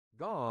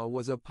Ga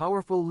was a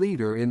powerful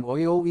leader in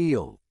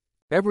Oyo-Ile.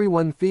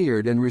 Everyone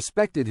feared and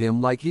respected him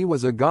like he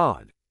was a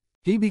god.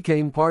 He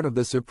became part of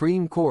the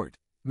Supreme Court,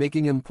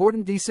 making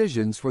important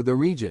decisions for the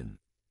region.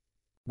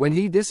 When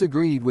he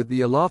disagreed with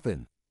the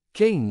Alafin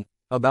king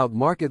about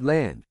market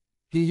land,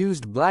 he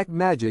used black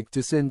magic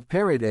to send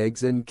parrot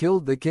eggs and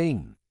killed the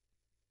king.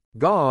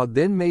 Ga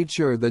then made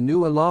sure the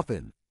new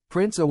Alafin,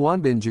 Prince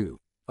Awanbinju,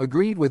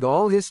 agreed with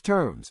all his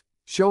terms,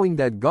 showing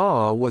that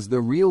Ga was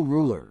the real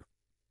ruler.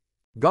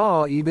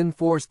 Ga even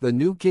forced the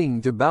new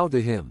king to bow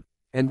to him,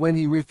 and when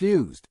he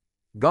refused,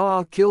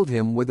 Ga killed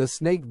him with a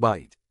snake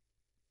bite.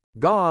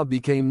 Ga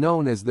became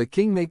known as the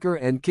Kingmaker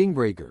and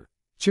Kingbreaker,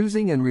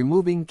 choosing and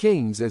removing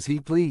kings as he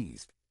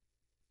pleased.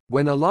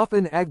 When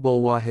Alafin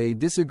Agbolwahe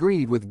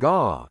disagreed with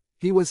Ga,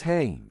 he was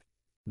hanged.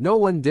 No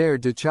one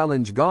dared to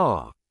challenge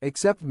Ga,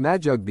 except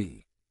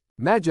Majugbe.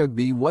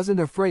 Majugbe wasn't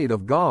afraid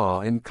of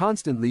Ga and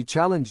constantly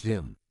challenged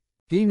him.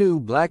 He knew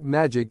black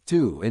magic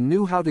too and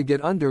knew how to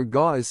get under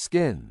Ga's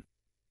skin.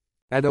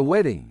 At a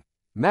wedding,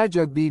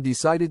 Majugbe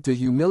decided to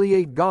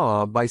humiliate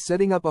Ga by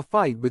setting up a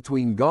fight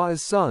between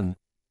Ga's son,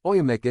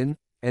 Oyo-Ile,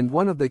 and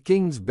one of the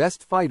king's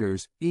best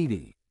fighters,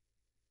 Ide.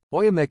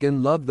 Oyo-Ile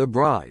loved the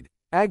bride,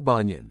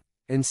 Agbanyan,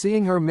 and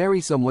seeing her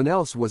marry someone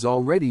else was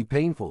already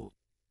painful.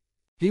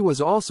 He was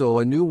also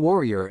a new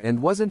warrior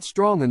and wasn't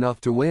strong enough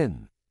to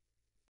win.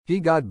 He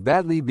got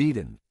badly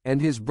beaten,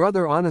 and his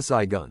brother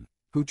Onasigun,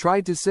 who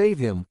tried to save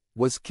him,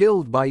 was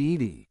killed by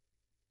Ide.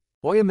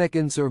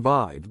 Oyo-Ile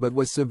survived but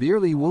was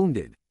severely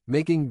wounded,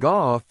 making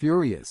Ga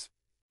furious.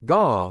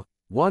 Ga,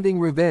 wanting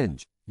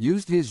revenge,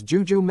 used his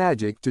juju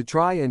magic to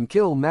try and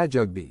kill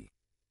Majugbe.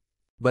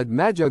 But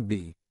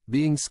Majugbe,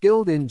 being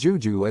skilled in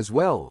juju as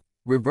well,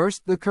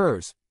 reversed the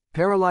curse,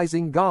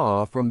 paralyzing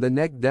Ga from the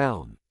neck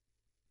down.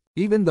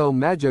 Even though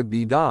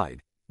Majugbe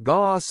died,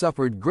 Ga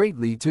suffered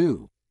greatly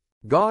too.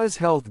 Ga's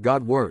health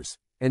got worse,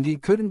 and he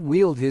couldn't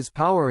wield his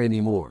power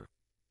anymore.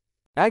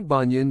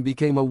 Agbanyan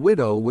became a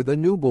widow with a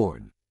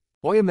newborn.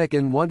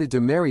 Oyo-Ile wanted to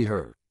marry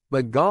her,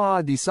 but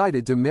Ga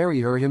decided to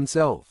marry her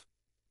himself.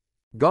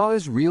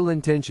 Ga's real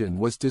intention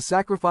was to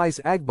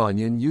sacrifice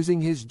Agbanyan using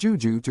his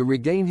juju to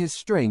regain his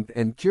strength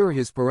and cure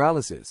his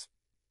paralysis.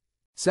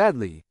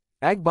 Sadly,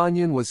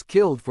 Agbanyan was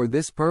killed for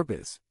this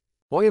purpose.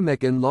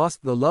 Oyo-Ile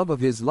lost the love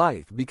of his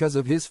life because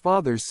of his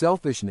father's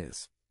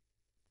selfishness.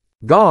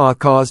 Ga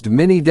caused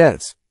many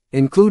deaths,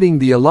 including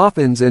the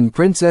Alafins and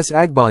Princess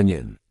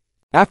Agbanyan.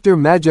 After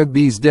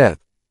Majugbe's death,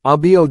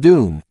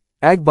 Abiodun,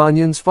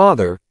 Agbanyan's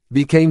father,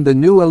 became the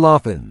new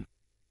Alafin.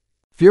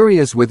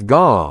 Furious with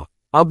Ga,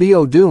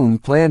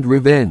 Abiodun planned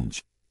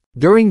revenge.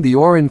 During the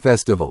Oran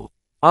festival,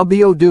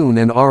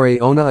 Abiodun and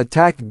Areona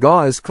attacked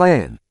Ga's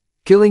clan,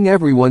 killing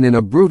everyone in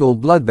a brutal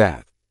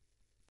bloodbath.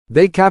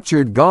 They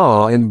captured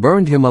Ga and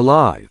burned him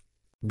alive.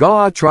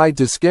 Ga tried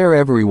to scare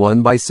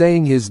everyone by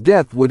saying his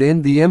death would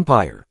end the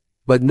empire,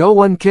 but no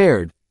one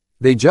cared,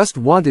 they just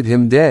wanted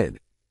him dead.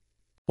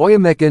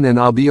 Oyo-Ile and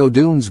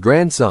Abiodun's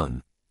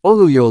grandson,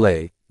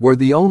 Oyo-Ile, were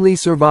the only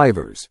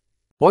survivors.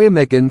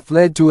 Oyo-Ile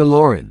fled to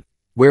Ilorin,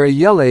 where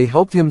Ayele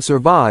helped him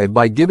survive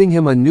by giving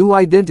him a new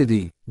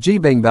identity,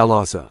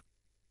 Jibangbalasa.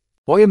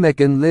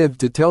 Oyo-Ile lived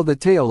to tell the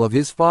tale of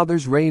his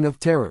father's reign of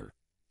terror.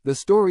 The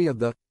story of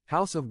the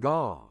House of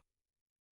Ga.